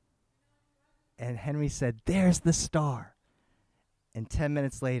set. And Henry said, "There's the star." And 10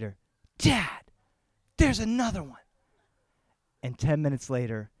 minutes later, "Dad, there's another one." And 10 minutes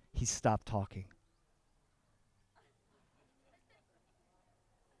later, he stopped talking.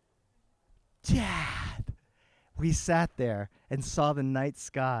 Dad. We sat there and saw the night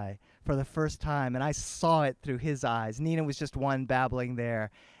sky for the first time, and I saw it through his eyes. Nina was just one babbling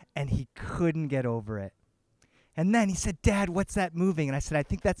there, and he couldn't get over it. And then he said, "Dad, what's that moving?" And I said, "I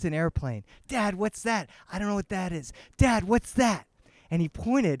think that's an airplane." "Dad, what's that?" "I don't know what that is." "Dad, what's that?" And he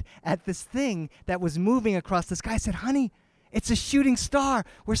pointed at this thing that was moving across the sky. I said, "Honey, it's a shooting star.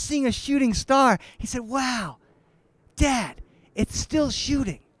 We're seeing a shooting star." He said, "Wow, Dad, it's still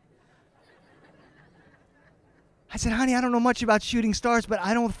shooting." I said, "Honey, I don't know much about shooting stars, but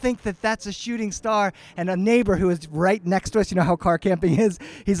I don't think that that's a shooting star." And a neighbor who was right next to us, you know how car camping is,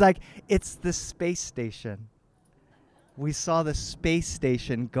 he's like, "It's the space station." We saw the space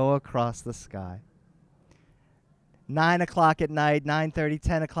station go across the sky. 9 o'clock at night, 9:30,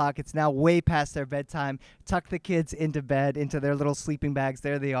 10 o'clock. It's now way past their bedtime. Tuck the kids into bed, into their little sleeping bags.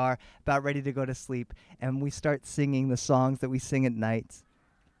 There they are, about ready to go to sleep. And we start singing the songs that we sing at night.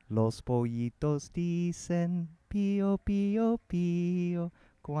 Los pollitos dicen pío, pío, pío,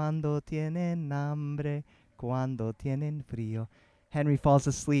 cuando tienen hambre, cuando tienen frío. Henry falls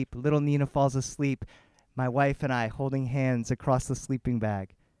asleep. Little Nina falls asleep. My wife and I holding hands across the sleeping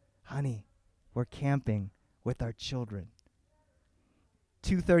bag. "Honey, we're camping with our children."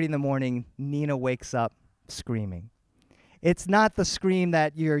 2:30 in the morning, Nina wakes up screaming. It's not the scream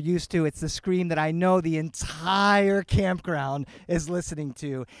that you're used to. It's the scream that I know the entire campground is listening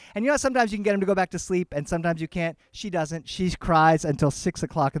to. And you know, sometimes you can get them to go back to sleep, and sometimes you can't. She doesn't. She cries until 6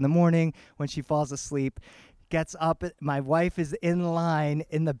 o'clock in the morning. When she falls asleep, gets up. My wife is in line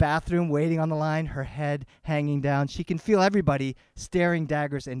in the bathroom, waiting on the line, her head hanging down. She can feel everybody staring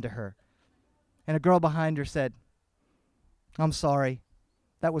daggers into her. And a girl behind her said, "I'm sorry.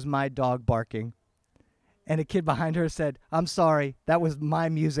 That was my dog barking." And a kid behind her said, "I'm sorry, that was my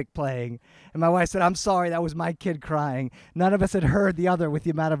music playing." And my wife said, "I'm sorry, that was my kid crying." None of us had heard the other with the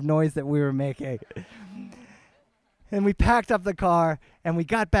amount of noise that we were making. And we packed up the car, and we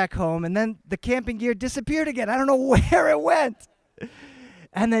got back home, and then the camping gear disappeared again. I don't know where it went.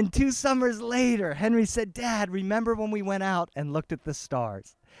 And then 2 summers later, Henry said, "Dad, remember when we went out and looked at the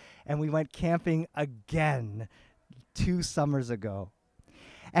stars?" And we went camping again 2 summers ago.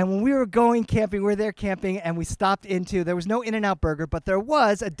 And when we were going camping, we were there camping, and we stopped into, there was no In-N-Out Burger, but there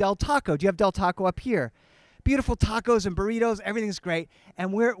was a Del Taco. Do you have Del Taco up here? Beautiful tacos and burritos, everything's great.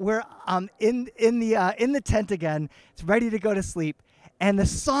 And we're in the tent again. It's ready to go to sleep. And the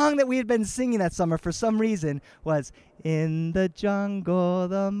song that we had been singing that summer for some reason was, "In the jungle,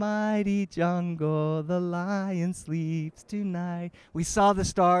 the mighty jungle, the lion sleeps tonight." We saw the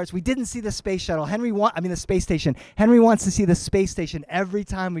stars. We didn't see the space shuttle. The space station. Henry wants to see the space station every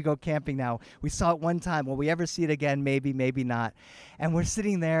time we go camping now. We saw it one time. Will we ever see it again? Maybe, maybe not. And we're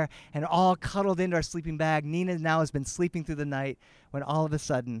sitting there and all cuddled into our sleeping bag. Nina now has been sleeping through the night when all of a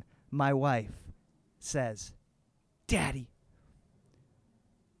sudden my wife says, "Daddy,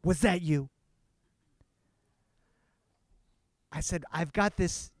 was that you?" I said, "I've got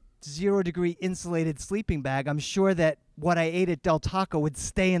this 0-degree insulated sleeping bag. I'm sure that what I ate at Del Taco would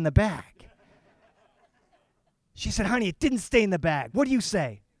stay in the bag." She said, "Honey, it didn't stay in the bag. What do you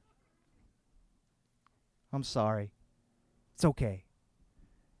say?" "I'm sorry. It's okay."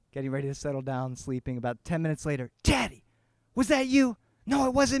 Getting ready to settle down, sleeping. About 10 minutes later, "Daddy, was that you?" "No,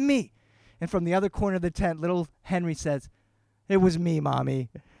 it wasn't me." And from the other corner of the tent, little Henry says, "It was me, Mommy."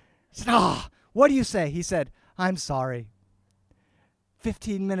 I said, "Oh, what do you say?" He said, "I'm sorry."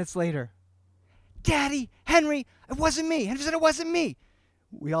 15 minutes later, "Daddy, Henry, it wasn't me." Henry said, "It wasn't me."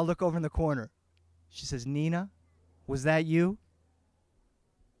 We all look over in the corner. She says, "Nina, was that you?"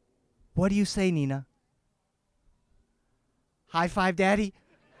 "What do you say, Nina?" "High five, Daddy."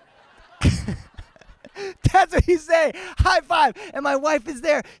 That's what you say. High five. And my wife is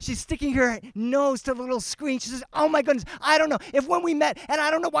there. She's sticking her nose to the little screen. She says, "Oh my goodness, I don't know if when we met, and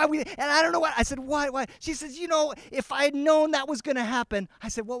I don't know why and I don't know what." I said, "Why? She says, "You know, if I had known that was going to happen." I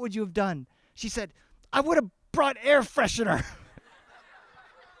said, "What would you have done?" She said, "I would have brought air freshener."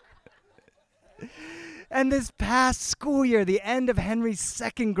 And this past school year, the end of Henry's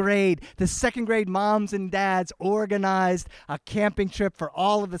 2nd grade, the 2nd grade moms and dads organized a camping trip for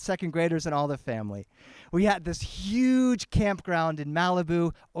all of the 2nd graders and all the family. We had this huge campground in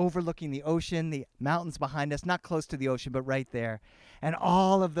Malibu overlooking the ocean, the mountains behind us, not close to the ocean, but right there. And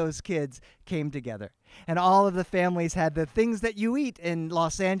all of those kids came together. And all of the families had the things that you eat in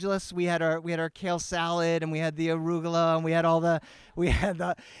Los Angeles. We had our kale salad, and we had the arugula,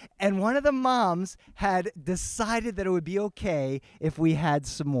 and and one of the moms had decided that it would be okay if we had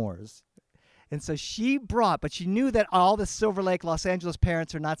s'mores. And so she brought, but she knew that all the Silver Lake, Los Angeles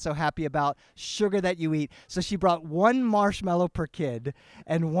parents are not so happy about sugar that you eat. So she brought 1 marshmallow per kid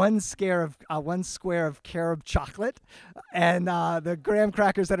and 1 square of carob chocolate, and the graham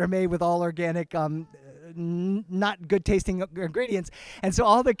crackers that are made with all organic, not good tasting ingredients. And so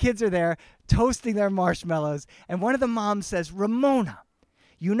all the kids are there toasting their marshmallows. And one of the moms says, "Ramona,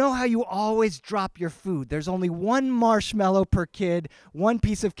 you know how you always drop your food. There's only 1 marshmallow per kid, 1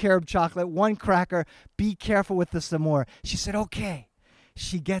 piece of carob chocolate, 1 cracker. Be careful with the some more." She said, "Okay."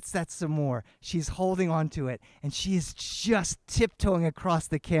 She gets that some more. She's holding on to it, and she is just tiptoeing across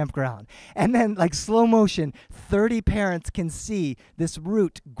the campground. And then, like slow motion, 30 parents can see this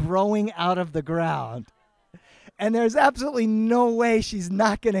root growing out of the ground. And there's absolutely no way she's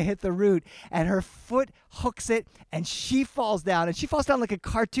not going to hit the root. And her foot hooks it, and she falls down. And she falls down like a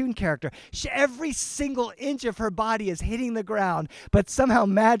cartoon character. Every single inch of her body is hitting the ground, but somehow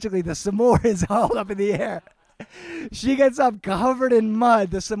magically the s'more is held up in the air. She gets up covered in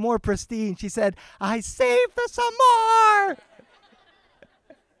mud, the s'more pristine. She said, "I saved the s'more."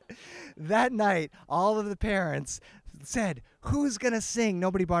 That night, all of the parents said, "Who's going to sing?"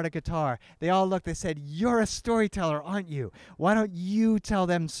 Nobody brought a guitar. They all looked. They said, "You're a storyteller, aren't you? Why don't you tell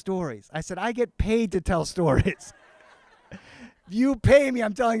them stories?" I said, "I get paid to tell stories." You pay me.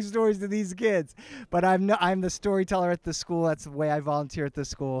 I'm telling stories to these kids. But I'm the storyteller at the school. That's the way I volunteer at the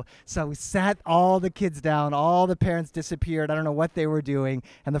school. So we sat all the kids down. All the parents disappeared. I don't know what they were doing.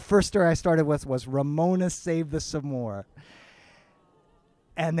 And the first story I started with was Ramona Save the Samoa.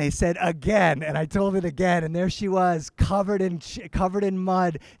 And they said again, and I told it again, and there she was, covered in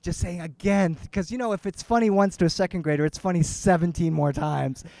mud, just saying again. Because, you know, if it's funny once to a second grader, it's funny 17 more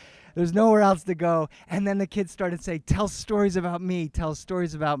times. There's nowhere else to go. And then the kids started saying, tell stories about me, tell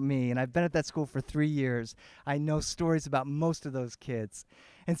stories about me. And I've been at that school for 3 years. I know stories about most of those kids.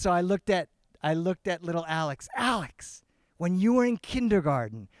 And so I looked at little Alex. Alex, when you were in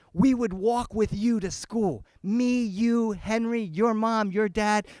kindergarten, we would walk with you to school. Me, you, Henry, your mom, your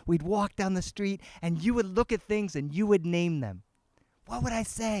dad. We'd walk down the street, and you would look at things, and you would name them. What would I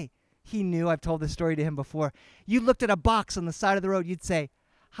say? He knew. I've told this story to him before. You looked at a box on the side of the road. You'd say,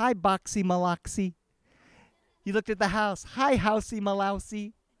 hi, Boxy Maloxy. You looked at the house. Hi, Housey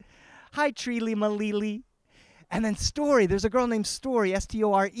Malousy. Hi, Treely Malili. And then Story, there's a girl named Story,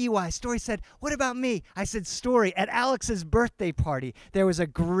 S-T-O-R-E-Y. Story said, what about me? I said, Story, at Alex's birthday party, there was a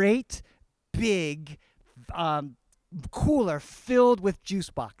great big cooler filled with juice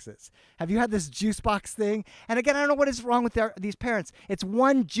boxes. Have you had this juice box thing? And again, I don't know what is wrong with these parents. It's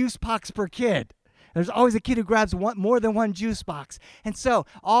one juice box per kid. There's always a kid who grabs more than one juice box. And so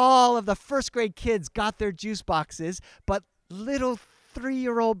all of the first grade kids got their juice boxes, but little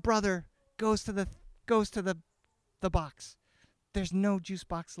 3-year-old brother goes to the box. There's no juice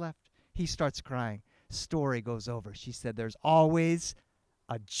box left. He starts crying. Story goes over. She said, there's always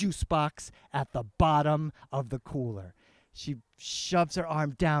a juice box at the bottom of the cooler. She shoves her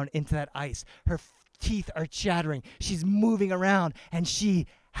arm down into that ice. Her teeth are chattering. She's moving around, and she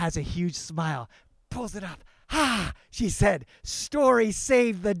has a huge smile. Pulls it up. Ha! She said, Story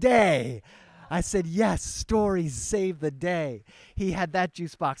saved the day. I said, yes, Stories save the day. He had that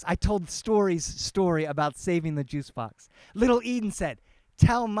juice box. I told Story's story about saving the juice box. Little Eden said,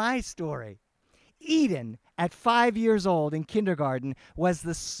 tell my story. Eden, at 5 years old in kindergarten, was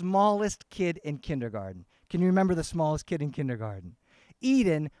the smallest kid in kindergarten. Can you remember the smallest kid in kindergarten?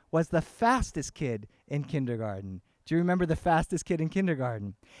 Eden was the fastest kid in kindergarten. Do you remember the fastest kid in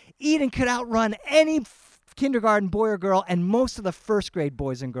kindergarten? Eden could outrun any kindergarten boy or girl and most of the first grade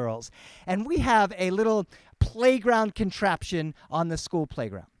boys and girls. And we have a little playground contraption on the school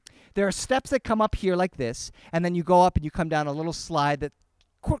playground. There are steps that come up here like this, and then you go up and you come down a little slide that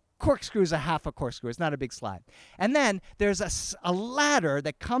corkscrews a half a corkscrew. It's not a big slide. And then there's a ladder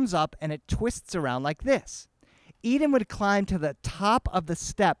that comes up and it twists around like this. Eden would climb to the top of the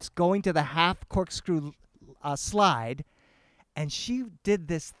steps going to the half corkscrew slide, and she did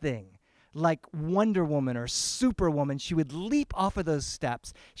this thing. Like Wonder Woman or Superwoman, she would leap off of those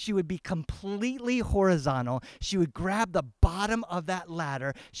steps. She would be completely horizontal. She would grab the bottom of that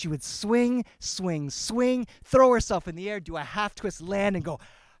ladder. She would swing, swing, swing, throw herself in the air, do a half twist, land, and go,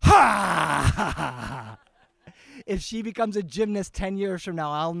 ha! If she becomes a gymnast 10 years from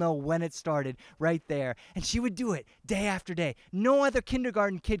now, I'll know when it started right there. And she would do it day after day. No other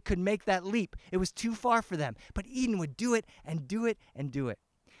kindergarten kid could make that leap. It was too far for them. But Eden would do it and do it and do it.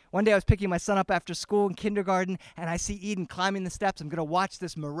 One day I was picking my son up after school in kindergarten, and I see Eden climbing the steps. I'm going to watch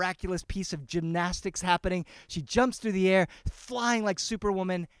this miraculous piece of gymnastics happening. She jumps through the air, flying like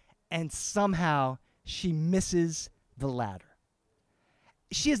Superwoman, and somehow she misses the ladder.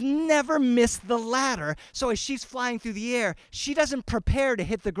 She has never missed the ladder, so as she's flying through the air, she doesn't prepare to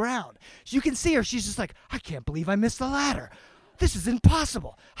hit the ground. You can see her. She's just like, I can't believe I missed the ladder. This is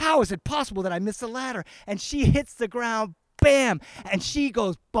impossible. How is it possible that I missed the ladder? And she hits the ground. Bam! And she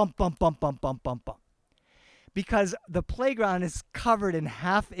goes bump, bump, bump, bump, bump, bump, bump. Because the playground is covered in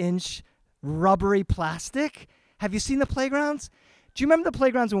half-inch rubbery plastic. Have you seen the playgrounds? Do you remember the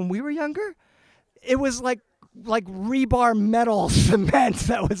playgrounds when we were younger? It was like rebar metal cement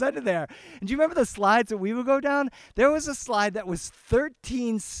that was under there. And do you remember the slides that we would go down? There was a slide that was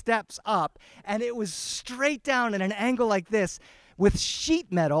 13 steps up, and it was straight down at an angle like this with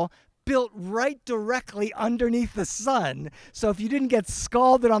sheet metal built right directly underneath the sun. So if you didn't get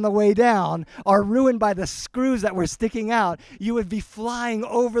scalded on the way down or ruined by the screws that were sticking out, you would be flying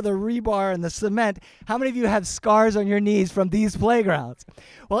over the rebar and the cement. How many of you have scars on your knees from these playgrounds?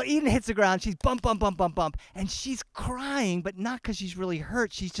 Well, Eden hits the ground. She's bump, bump, bump, bump, bump. And she's crying, but not because she's really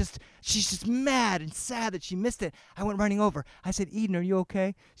hurt. She's just mad and sad that she missed it. I went running over. I said, Eden, are you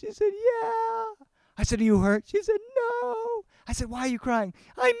okay? She said, yeah. I said, are you hurt? She said, no. I said, why are you crying?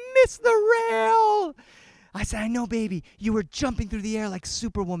 I missed the rail. I said, I know, baby. You were jumping through the air like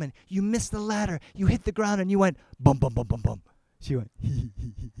Superwoman. You missed the ladder. You hit the ground and you went, bum, bum, bum, bum, bum. She went,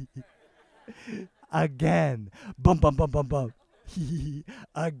 again, bum, bum, bum, bum, bum.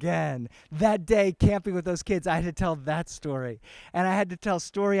 Again. That day, camping with those kids, I had to tell that story. And I had to tell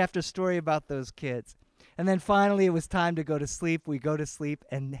story after story about those kids. And then finally, it was time to go to sleep. We go to sleep,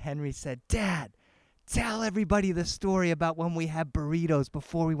 and Henry said, Dad, tell everybody the story about when we had burritos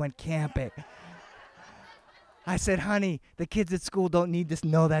before we went camping. I said, honey, the kids at school don't need to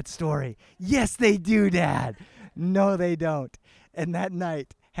know that story. Yes, they do, Dad. No, they don't. And that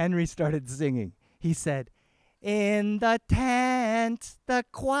night, Henry started singing. He said, in the tent, the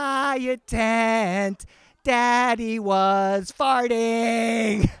quiet tent, Daddy was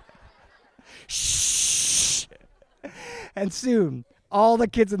farting. Shh. And soon, all the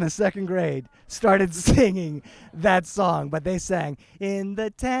kids in the second grade started singing that song. But they sang, in the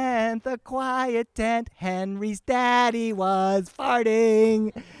tent, the quiet tent, Henry's daddy was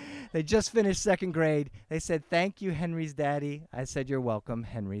farting. They just finished second grade. They said, thank you, Henry's daddy. I said, you're welcome,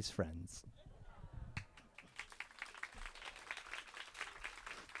 Henry's friends.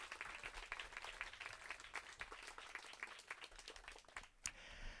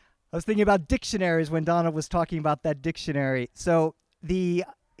 I was thinking about dictionaries when Donna was talking about that dictionary. So the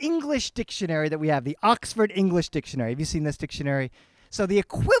English dictionary that we have, the Oxford English Dictionary. Have you seen this dictionary? So the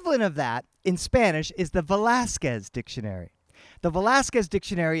equivalent of that in Spanish is the Velázquez Dictionary. The Velázquez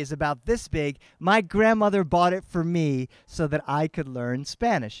Dictionary is about this big. My grandmother bought it for me so that I could learn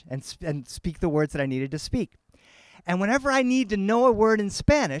Spanish and speak the words that I needed to speak. And whenever I need to know a word in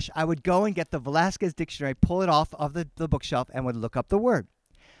Spanish, I would go and get the Velázquez Dictionary, pull it off of the bookshelf, and would look up the word.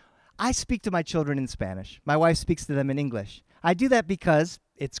 I speak to my children in Spanish. My wife speaks to them in English. I do that because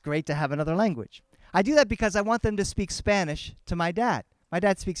it's great to have another language. I do that because I want them to speak Spanish to my dad. My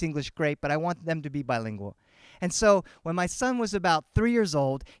dad speaks English great, but I want them to be bilingual. And so when my son was about 3 years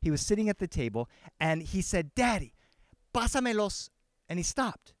old, he was sitting at the table, and he said, Daddy, pásamelos. And he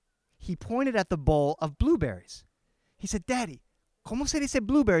stopped. He pointed at the bowl of blueberries. He said, Daddy, ¿cómo se dice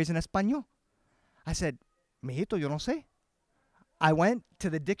blueberries en español? I said, Mijito, yo no sé. I went to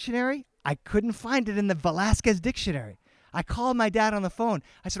the dictionary. I couldn't find it in the Velázquez Dictionary. I called my dad on the phone.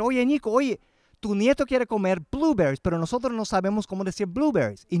 I said, oye, Nico, tu nieto quiere comer blueberries, pero nosotros no sabemos cómo decir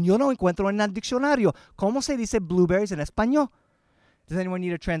blueberries. Y yo no encuentro en el diccionario. ¿Cómo se dice blueberries en español? Does anyone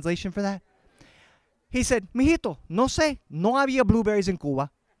need a translation for that? He said, Mijito, no sé. No había blueberries in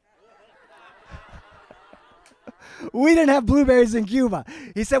Cuba. We didn't have blueberries in Cuba.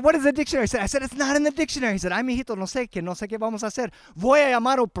 He said, what is the dictionary? I said, it's not in the dictionary. He said, ay, mijito, no sé qué vamos a hacer. Voy a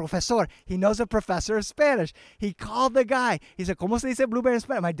llamar al profesor. He knows a professor of Spanish. He called the guy. He said, ¿cómo se dice blueberry in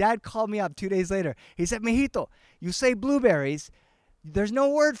Spanish? My dad called me up 2 days later. He said, mijito, you say blueberries. There's no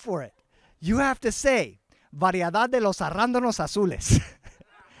word for it. You have to say, variedad de los arándanos azules.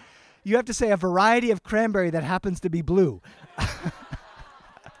 You have to say a variety of cranberry that happens to be blue.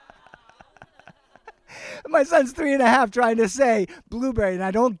 My son's 3.5 trying to say blueberry, and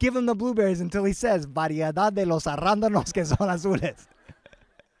I don't give him the blueberries until he says variedad de los arándanos que son azules.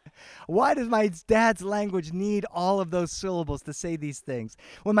 Why does my dad's language need all of those syllables to say these things?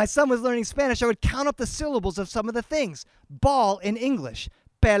 When my son was learning Spanish, I would count up the syllables of some of the things. Ball in English,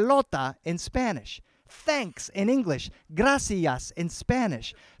 pelota in Spanish, thanks in English, gracias in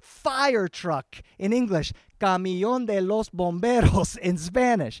Spanish, fire truck in English, camión de los bomberos in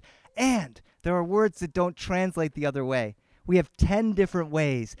Spanish, and there are words that don't translate the other way. We have 10 different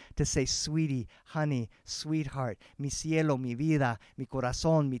ways to say sweetie, honey, sweetheart, mi cielo, mi vida, mi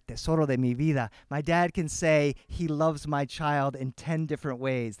corazón, mi tesoro de mi vida. My dad can say he loves my child in 10 different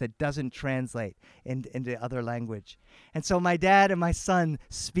ways that doesn't translate into other language. And so my dad and my son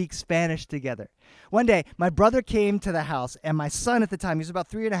speak Spanish together. One day, my brother came to the house, and my son at the time, he was about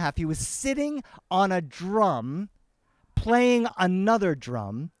 3.5, he was sitting on a drum, playing another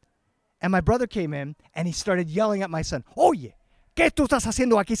drum. And my brother came in, and he started yelling at my son, Oye, ¿qué tú estás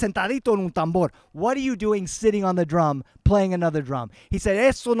haciendo aquí sentadito en un tambor? What are you doing sitting on the drum, playing another drum? He said,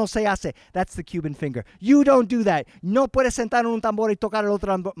 Eso no se hace. That's the Cuban finger. You don't do that. No puedes sentar en un tambor y tocar el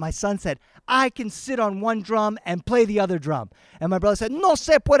otro tambor. My son said, I can sit on one drum and play the other drum. And my brother said, No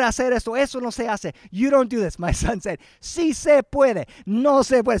se puede hacer esto. Eso no se hace. You don't do this. My son said, Sí se puede. No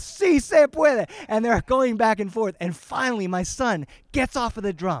se puede. Sí se puede. And they're going back and forth. And finally, my son gets off of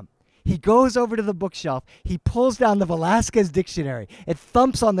the drum. He goes over to the bookshelf. He pulls down the Velázquez Dictionary. It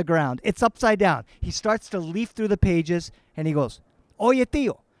thumps on the ground. It's upside down. He starts to leaf through the pages, and he goes, Oye,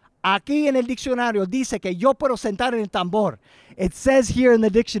 tío, aquí en el diccionario dice que yo puedo sentar en el tambor. It says here in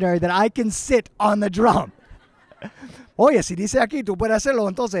the dictionary that I can sit on the drum. Oye, si dice aquí, tú puedes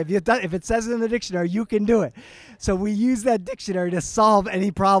hacerlo. Entonces, if it says it in the dictionary, you can do it. So we use that dictionary to solve any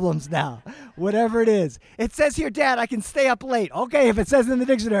problems now, whatever it is. It says here, Dad, I can stay up late. Okay, if it says in the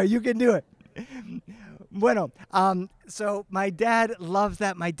dictionary, you can do it. Bueno, so my dad loves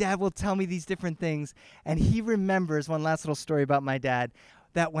that. My dad will tell me these different things, and he remembers one last little story about my dad,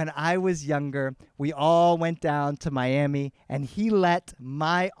 that when I was younger, we all went down to Miami, and he let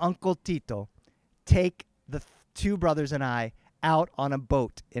my Uncle Tito take the two brothers and I out on a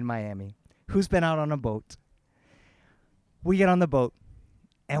boat in Miami. Who's been out on a boat? We get on the boat,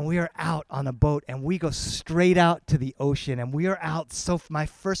 and we are out on a boat, and we go straight out to the ocean, and we are out. So my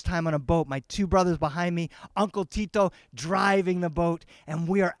first time on a boat, my two brothers behind me, Uncle Tito driving the boat, and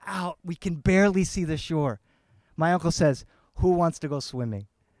we are out. We can barely see the shore. My uncle says, "Who wants to go swimming?"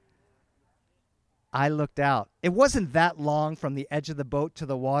 I looked out. It wasn't that long from the edge of the boat to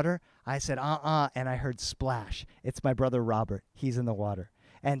the water. I said, and I heard splash. It's my brother Robert. He's in the water.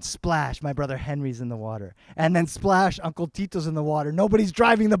 And splash, my brother Henry's in the water. And then splash, Uncle Tito's in the water. Nobody's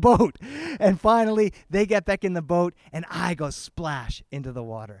driving the boat. And finally, they get back in the boat, and I go splash into the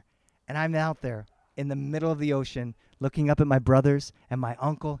water. And I'm out there in the middle of the ocean looking up at my brothers and my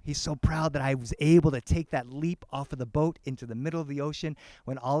uncle. He's so proud that I was able to take that leap off of the boat into the middle of the ocean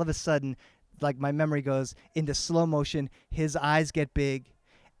when all of a sudden, like my memory goes into slow motion, his eyes get big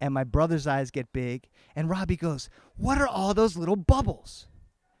and my brother's eyes get big. And Robbie goes, "What are all those little bubbles?"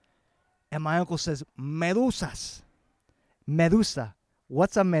 And my uncle says, "Medusas." Medusa.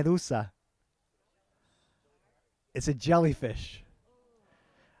 What's a medusa? It's a jellyfish.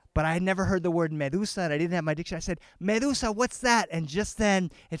 But I had never heard the word medusa, and I didn't have my dictionary. I said, "Medusa, what's that?" And just then,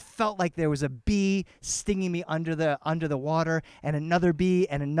 it felt like there was a bee stinging me under the water, and another bee,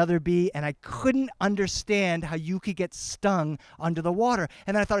 and I couldn't understand how you could get stung under the water.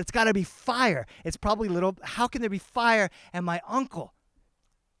 And then I thought, it's got to be fire. It's probably little. How can there be fire? And my uncle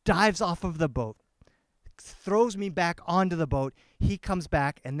dives off of the boat, throws me back onto the boat. He comes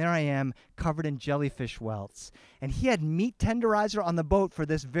back, and there I am, covered in jellyfish welts. And he had meat tenderizer on the boat for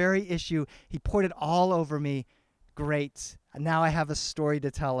this very issue. He poured it all over me. Great. Now I have a story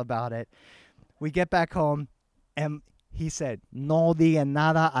to tell about it. We get back home, and he said, "No diga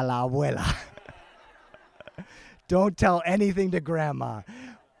nada a la abuela." Don't tell anything to grandma.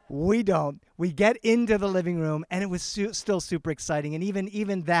 We don't. We get into the living room, and it was still super exciting. And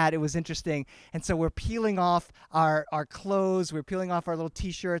even that, it was interesting. And so we're peeling off our clothes. We're peeling off our little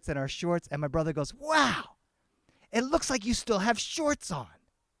T-shirts and our shorts. And my brother goes, "Wow, it looks like you still have shorts on.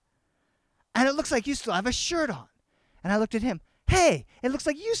 And it looks like you still have a shirt on." And I looked at him. "Hey, it looks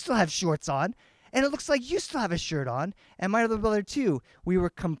like you still have shorts on. And it looks like you still have a shirt on." And my other brother, too. We were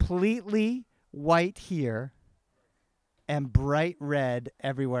completely white here and bright red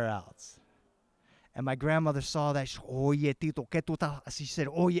everywhere else. And my grandmother saw that. She said, "Oye, Tito, ¿qué tú estás?" She said,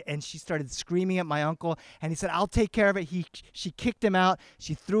 "Oye," and she started screaming at my uncle. And he said, "I'll take care of it." She kicked him out.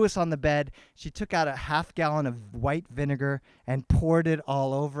 She threw us on the bed. She took out a half gallon of white vinegar and poured it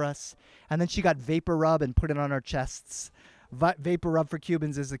all over us. And then she got vapor rub and put it on our chests. Vapor rub for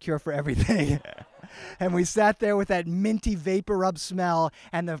Cubans is the cure for everything. And we sat there with that minty vapor rub smell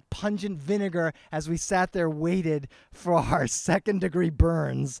and the pungent vinegar as we sat there, waited for our second-degree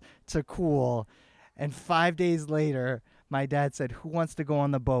burns to cool. And 5 days later, my dad said, "Who wants to go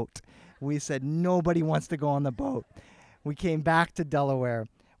on the boat?" We said, "Nobody wants to go on the boat." We came back to Delaware.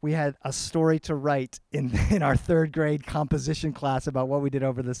 We had a story to write in our third grade composition class about what we did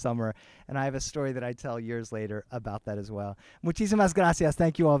over the summer. And I have a story that I tell years later about that as well. Muchísimas gracias.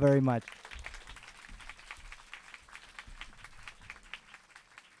 Thank you all very much.